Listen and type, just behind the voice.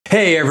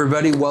Hey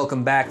everybody,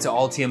 welcome back to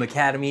Altium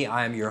Academy.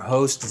 I am your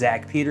host,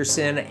 Zach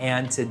Peterson,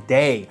 and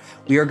today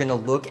we are going to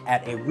look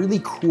at a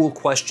really cool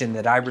question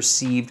that I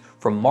received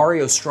from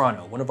Mario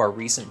Strano, one of our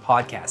recent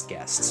podcast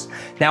guests.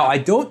 Now, I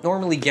don't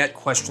normally get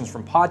questions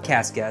from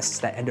podcast guests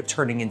that end up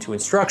turning into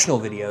instructional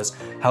videos.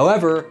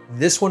 However,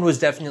 this one was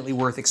definitely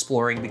worth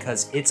exploring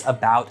because it's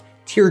about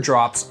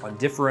teardrops on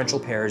differential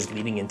pairs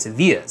leading into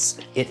vias.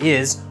 It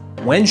is,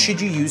 when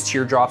should you use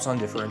teardrops on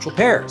differential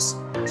pairs?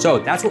 So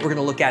that's what we're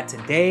gonna look at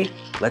today.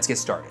 Let's get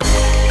started.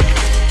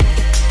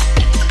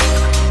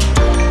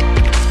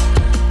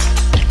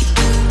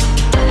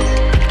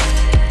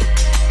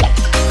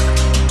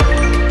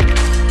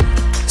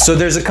 So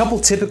there's a couple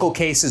typical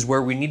cases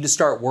where we need to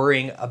start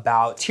worrying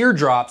about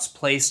teardrops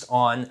placed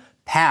on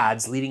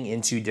pads leading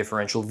into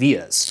differential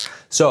vias.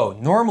 So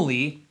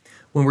normally,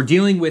 when we're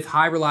dealing with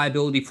high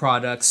reliability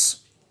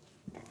products,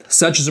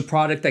 such as a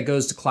product that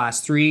goes to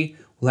class 3,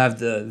 we'll have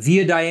the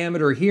via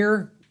diameter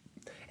here,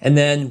 and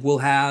then we'll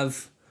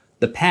have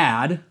the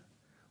pad,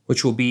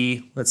 which will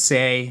be, let's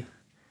say,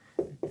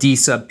 D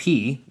sub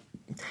P.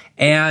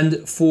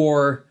 And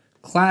for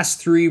class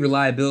 3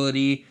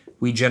 reliability,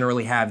 we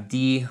generally have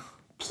D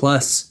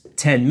plus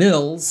 10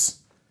 mils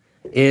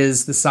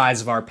is the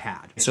size of our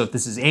pad. So if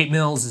this is 8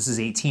 mils, this is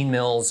 18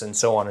 mils, and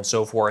so on and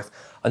so forth,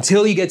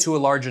 until you get to a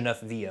large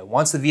enough via.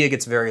 Once the via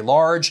gets very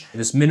large,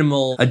 this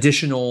minimal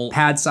additional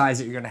pad size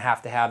that you're gonna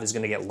have is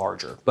gonna get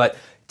larger. But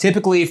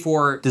typically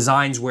for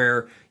designs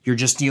where you're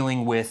just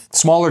dealing with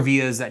smaller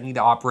vias that need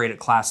to operate at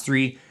class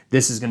 3,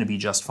 this is gonna be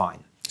just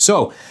fine.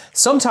 So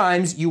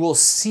sometimes you will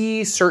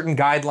see certain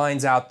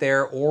guidelines out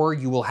there, or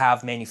you will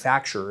have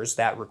manufacturers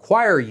that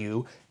require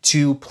you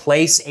to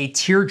place a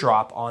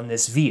teardrop on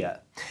this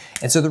via.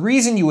 And so the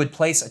reason you would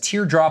place a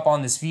teardrop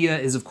on this via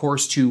is, of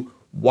course, to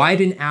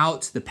widen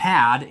out the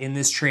pad in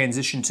this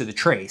transition to the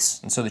trace.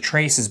 And so the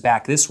trace is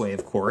back this way,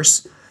 of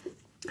course.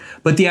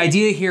 But the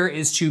idea here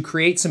is to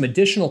create some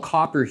additional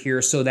copper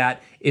here so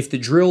that if the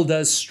drill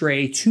does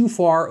stray too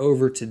far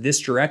over to this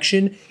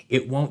direction,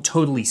 it won't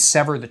totally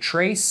sever the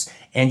trace,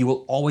 and you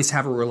will always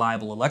have a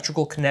reliable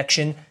electrical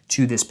connection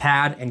to this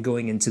pad and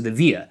going into the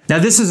via. Now,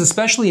 this is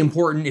especially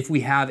important if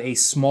we have a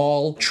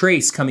small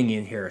trace coming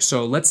in here.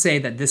 So let's say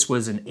that this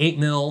was an 8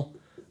 mil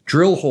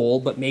drill hole,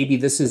 but maybe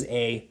this is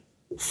a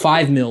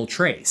 5 mil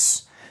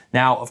trace.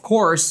 Now, of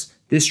course,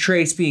 this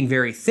trace being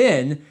very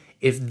thin,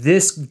 if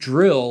this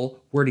drill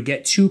were to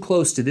get too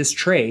close to this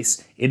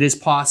trace, it is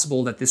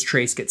possible that this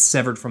trace gets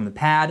severed from the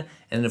pad,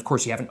 and then of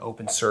course you have an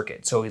open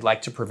circuit. So we'd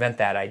like to prevent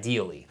that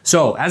ideally.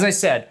 So as I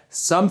said,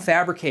 some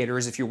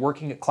fabricators, if you're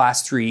working at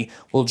class 3,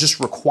 will just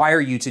require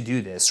you to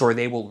do this, or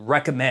they will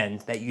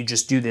recommend that you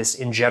just do this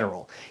in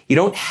general. You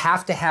don't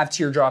have to have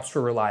teardrops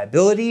for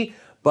reliability,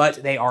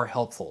 but they are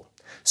helpful.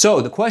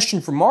 So the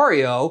question for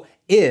Mario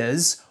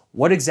is,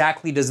 what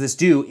exactly does this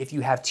do if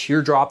you have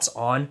teardrops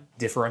on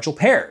differential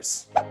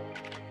pairs?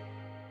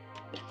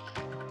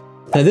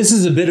 Now, this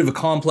is a bit of a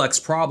complex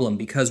problem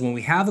because when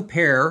we have a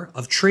pair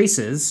of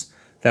traces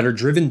that are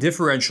driven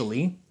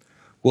differentially,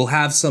 we'll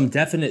have some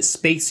definite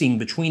spacing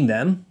between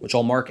them, which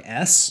I'll mark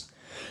S.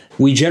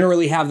 We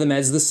generally have them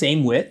as the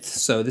same width,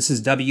 so this is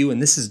W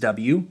and this is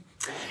W.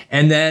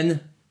 And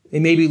then they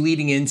may be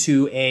leading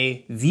into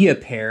a via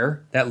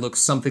pair that looks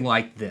something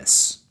like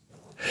this.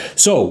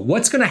 So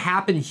what's going to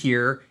happen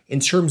here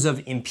in terms of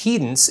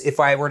impedance if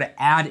I were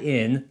to add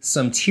in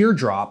some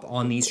teardrop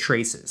on these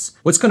traces?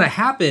 What's going to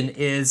happen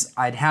is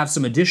I'd have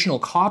some additional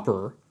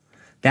copper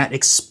that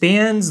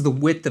expands the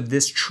width of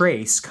this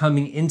trace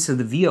coming into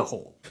the via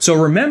hole. So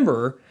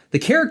remember, the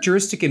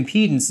characteristic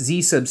impedance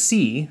Z sub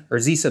C, or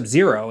Z sub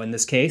 0 in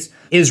this case,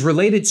 is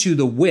related to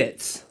the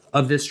width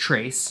of this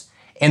trace,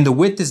 and the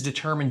width is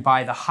determined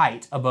by the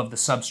height above the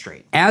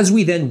substrate. As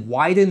we then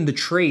widen the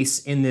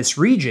trace in this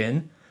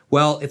region,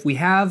 well, if we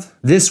have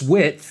this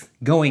width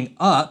going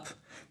up,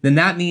 then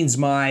that means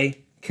my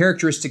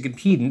characteristic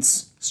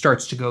impedance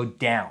starts to go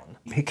down.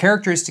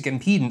 Characteristic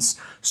impedance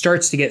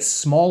starts to get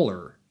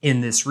smaller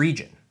in this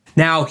region.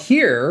 Now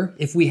here,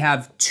 if we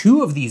have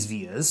two of these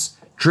vias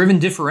driven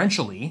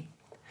differentially,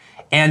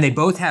 and they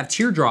both have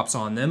teardrops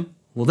on them,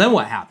 well, then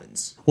what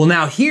happens? Well,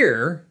 now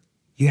here,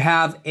 you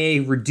have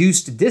a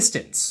reduced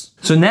distance.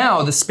 So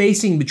now the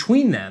spacing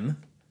between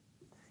them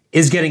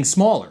is getting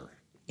smaller,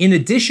 in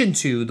addition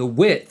to the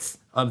width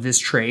of this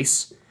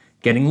trace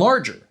getting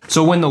larger.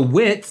 So when the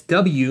width,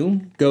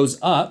 W, goes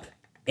up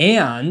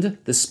and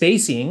the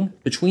spacing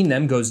between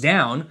them goes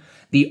down,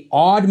 the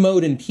odd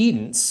mode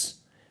impedance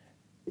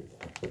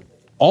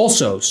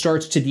also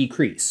starts to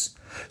decrease.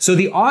 So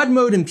the odd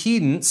mode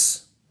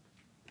impedance,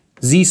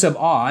 Z sub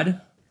odd,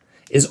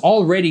 is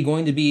already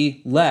going to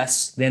be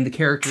less than the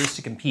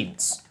characteristic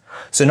impedance.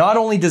 So not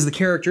only does the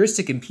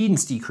characteristic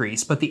impedance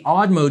decrease, but the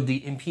odd mode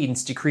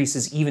impedance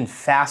decreases even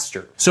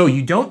faster. So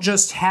you don't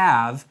just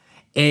have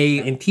a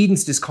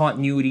impedance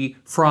discontinuity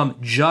from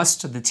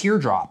just the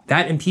teardrop.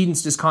 That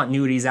impedance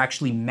discontinuity is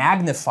actually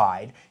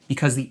magnified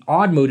because the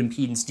odd mode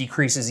impedance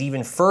decreases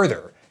even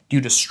further due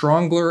to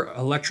stronger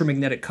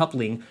electromagnetic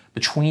coupling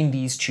between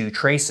these two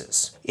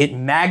traces. It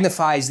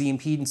magnifies the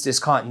impedance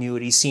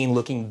discontinuity seen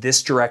looking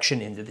this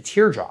direction into the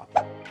teardrop.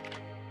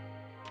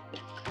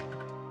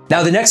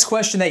 Now, the next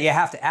question that you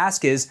have to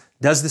ask is,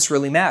 does this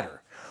really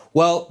matter?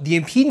 Well, the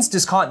impedance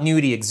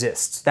discontinuity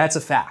exists. That's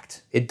a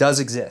fact. It does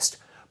exist.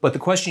 But the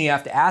question you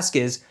have to ask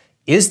is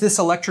this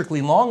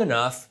electrically long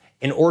enough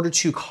in order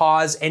to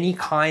cause any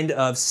kind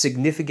of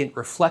significant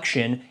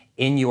reflection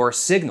in your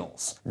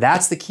signals?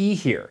 That's the key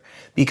here.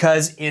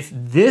 Because if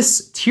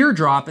this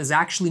teardrop is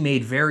actually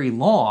made very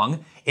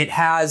long, it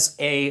has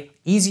an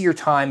easier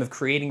time of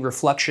creating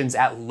reflections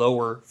at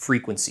lower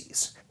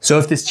frequencies. So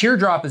if this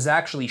teardrop is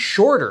actually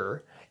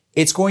shorter,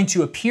 it's going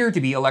to appear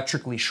to be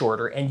electrically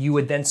shorter, and you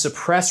would then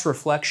suppress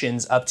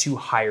reflections up to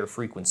higher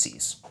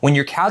frequencies. When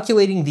you're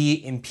calculating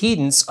the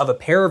impedance of a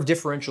pair of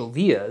differential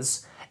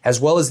vias, as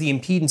well as the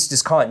impedance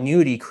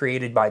discontinuity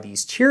created by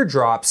these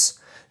teardrops,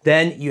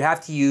 then you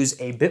have to use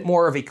a bit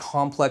more of a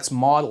complex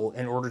model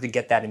in order to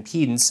get that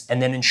impedance,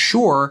 and then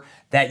ensure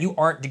that you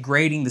aren't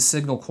degrading the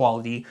signal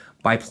quality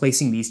by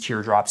placing these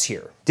teardrops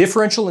here.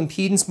 Differential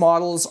impedance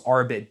models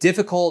are a bit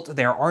difficult.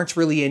 There aren't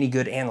really any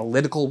good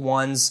analytical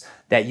ones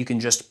that you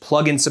can just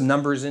plug in some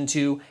numbers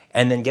into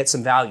and then get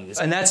some values.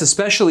 And that's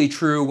especially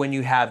true when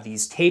you have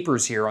these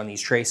tapers here on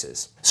these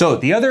traces. So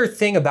the other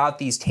thing about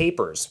these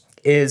tapers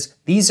is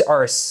these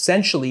are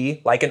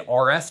essentially like an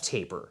RF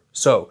taper.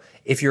 So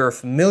if you're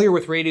familiar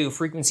with radio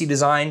frequency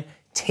design,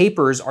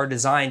 tapers are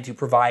designed to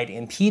provide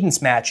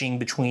impedance matching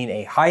between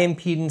a high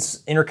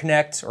impedance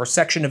interconnect or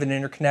section of an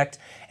interconnect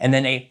and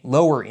then a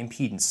lower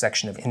impedance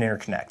section of an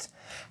interconnect.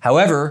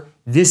 However,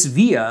 this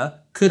via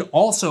could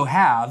also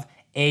have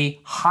a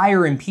higher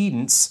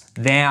impedance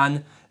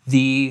than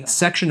the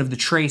section of the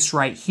trace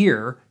right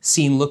here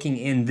seen looking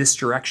in this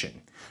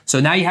direction. So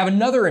now you have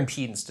another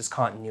impedance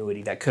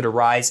discontinuity that could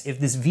arise if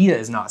this via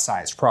is not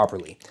sized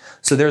properly.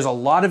 So there's a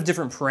lot of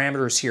different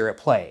parameters here at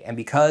play, and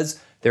because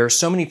there are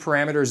so many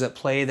parameters at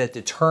play that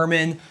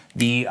determine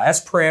the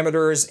S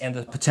parameters and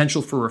the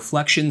potential for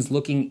reflections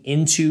looking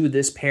into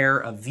this pair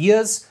of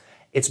vias,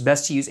 it's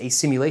best to use a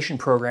simulation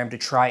program to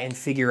try and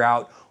figure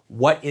out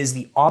what is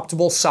the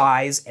optimal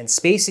size and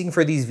spacing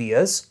for these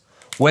vias,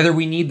 whether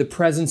we need the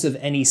presence of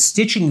any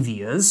stitching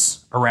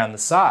vias around the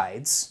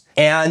sides,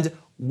 and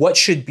what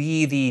should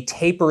be the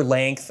taper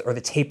length or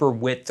the taper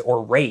width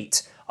or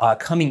rate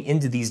coming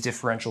into these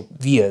differential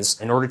vias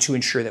in order to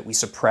ensure that we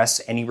suppress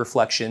any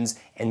reflections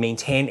and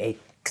maintain a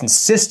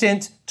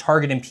consistent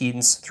target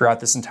impedance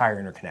throughout this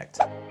entire interconnect.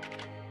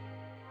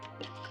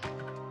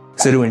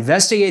 So to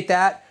investigate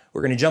that,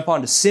 we're going to jump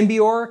onto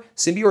Simbeor.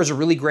 Simbeor is a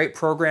really great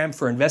program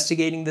for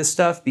investigating this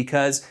stuff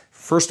because,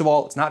 first of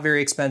all, it's not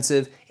very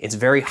expensive, it's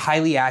very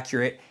highly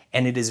accurate,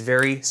 and it is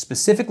very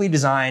specifically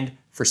designed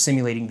for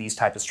simulating these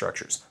type of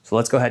structures. So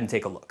let's go ahead and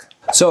take a look.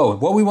 So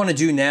what we want to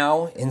do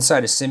now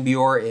inside of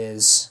Simbeor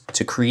is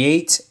to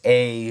create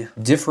a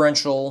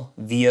differential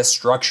via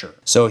structure.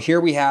 So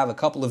here we have a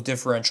couple of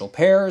differential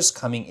pairs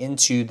coming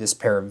into this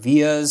pair of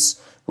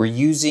vias. We're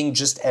using,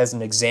 just as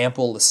an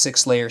example, a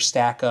 6-layer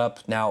stack up.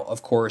 Now,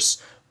 of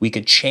course, we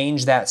could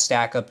change that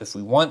stack up if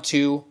we want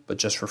to, but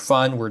just for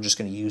fun, we're just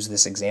going to use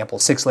this example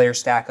 6-layer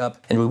stack up.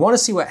 And we want to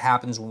see what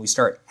happens when we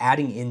start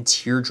adding in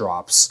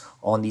teardrops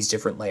on these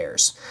different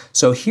layers.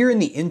 So here in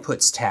the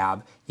Inputs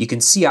tab, you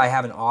can see I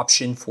have an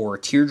option for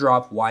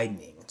teardrop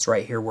widening. It's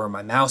right here where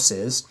my mouse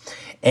is.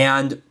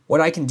 And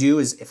what I can do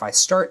is if I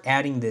start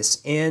adding this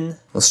in,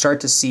 we'll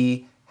start to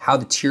see how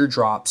the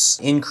teardrops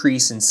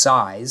increase in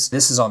size.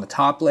 This is on the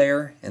top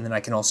layer, and then I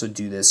can also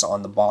do this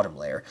on the bottom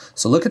layer.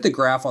 So look at the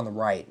graph on the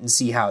right and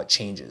see how it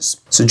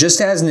changes. So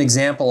just as an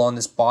example on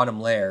this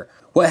bottom layer,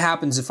 what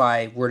happens if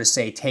I were to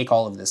say take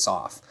all of this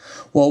off?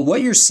 Well,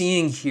 what you're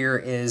seeing here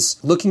is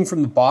looking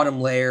from the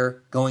bottom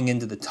layer going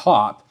into the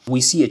top,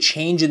 we see a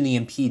change in the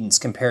impedance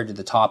compared to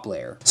the top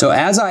layer. So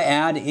as I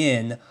add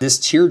in this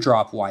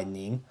teardrop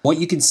widening, what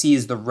you can see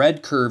is the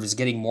red curve is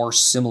getting more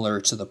similar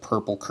to the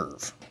purple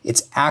curve.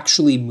 It's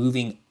actually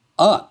moving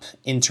up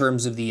in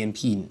terms of the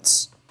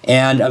impedance.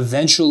 And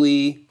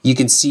eventually you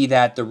can see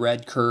that the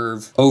red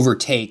curve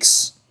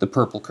overtakes the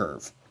purple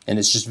curve. And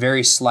it's just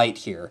very slight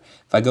here.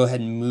 If I go ahead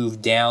and move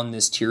down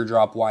this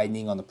teardrop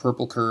widening on the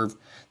purple curve,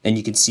 then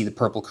you can see the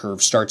purple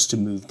curve starts to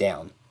move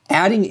down.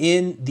 Adding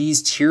in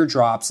these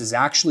teardrops is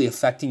actually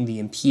affecting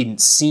the impedance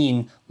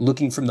seen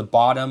looking from the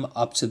bottom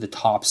up to the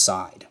top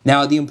side.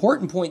 Now, the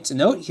important point to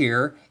note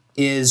here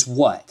is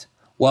what?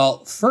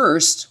 Well,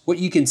 first, what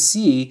you can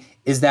see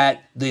is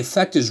that the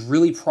effect is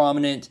really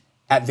prominent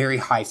at very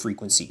high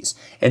frequencies.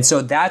 And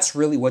so that's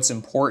really what's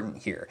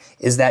important here,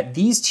 is that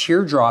these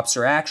teardrops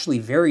are actually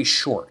very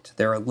short.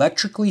 They're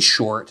electrically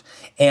short,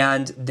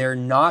 and they're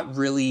not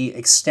really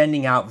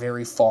extending out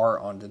very far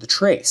onto the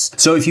trace.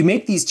 So if you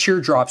make these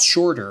teardrops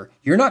shorter,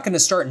 you're not going to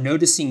start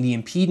noticing the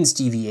impedance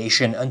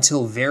deviation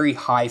until very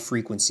high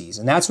frequencies,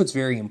 and that's what's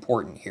very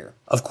important here.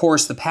 Of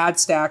course, the pad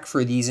stack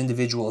for these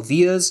individual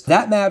vias,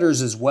 that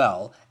matters as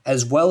well,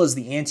 as well as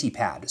the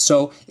anti-pad.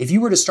 So if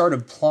you were to start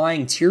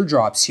applying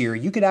teardrops here,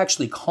 you could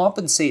actually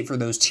compensate for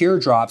those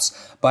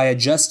teardrops by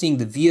adjusting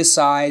the via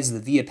size, the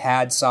via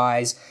pad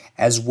size,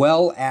 as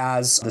well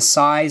as the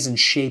size and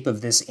shape of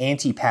this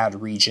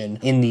anti-pad region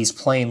in these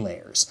plane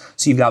layers.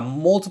 So you've got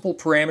multiple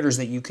parameters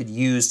that you could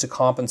use to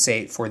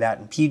compensate for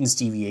that impedance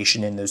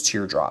deviation in those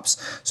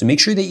teardrops. So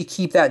make sure that you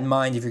keep that in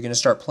mind if you're going to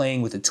start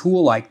playing with a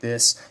tool like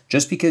this.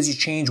 Just because you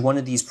change one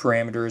of these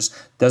parameters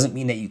doesn't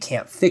mean that you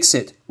can't fix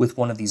it with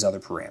one of these other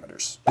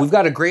parameters. We've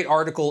got a great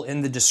article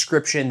in the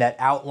description that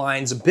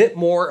outlines a bit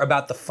more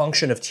about the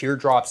function of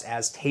teardrops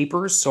as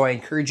tapers, so I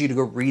encourage you to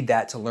go read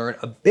that to learn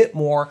a bit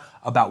more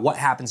about what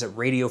happens at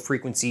radio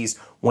frequencies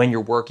when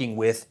you're working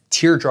with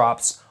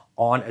teardrops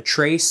on a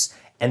trace,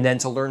 and then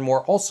to learn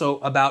more also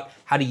about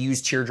how to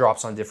use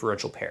teardrops on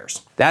differential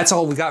pairs. That's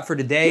all we got for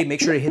today. Make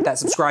sure to hit that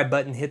subscribe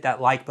button, hit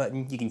that like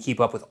button. You can keep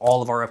up with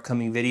all of our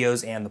upcoming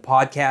videos and the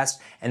podcast.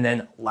 And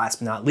then last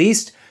but not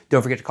least,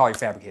 don't forget to call your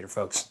fabricator,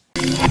 folks.